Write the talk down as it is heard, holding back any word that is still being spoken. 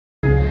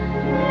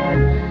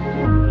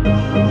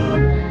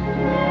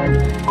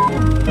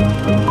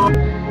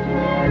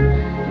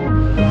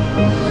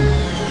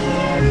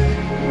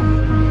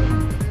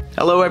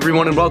Hello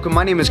everyone and welcome.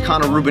 My name is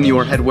Connor Rubin,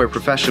 your headwear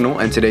professional,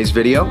 and today's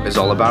video is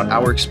all about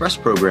our Express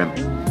program.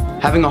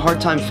 Having a hard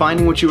time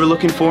finding what you were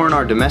looking for in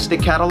our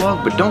domestic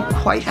catalog, but don't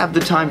quite have the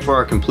time for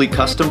our complete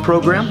custom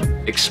program?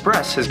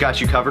 Express has got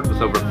you covered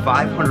with over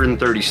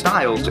 530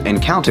 styles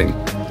and counting.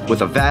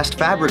 With a vast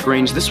fabric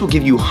range, this will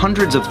give you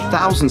hundreds of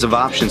thousands of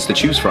options to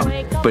choose from.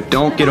 But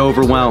don't get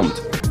overwhelmed.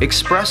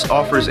 Express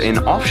offers an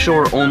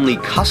offshore-only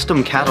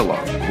custom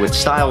catalog with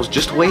styles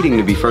just waiting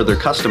to be further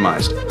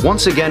customized.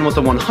 Once again, with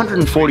a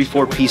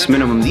 144-piece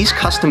minimum, these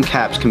custom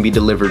caps can be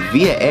delivered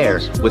via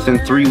air within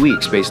 3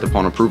 weeks based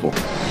upon approval.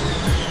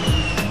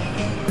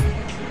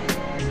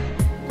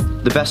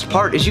 The best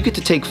part is you get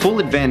to take full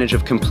advantage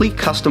of complete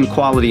custom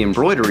quality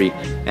embroidery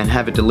and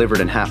have it delivered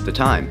in half the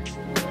time.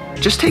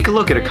 Just take a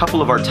look at a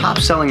couple of our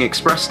top-selling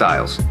Express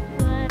styles.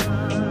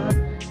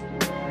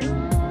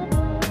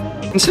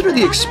 Consider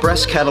the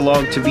Express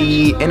catalog to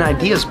be an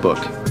ideas book,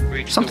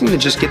 something to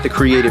just get the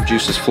creative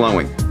juices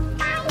flowing.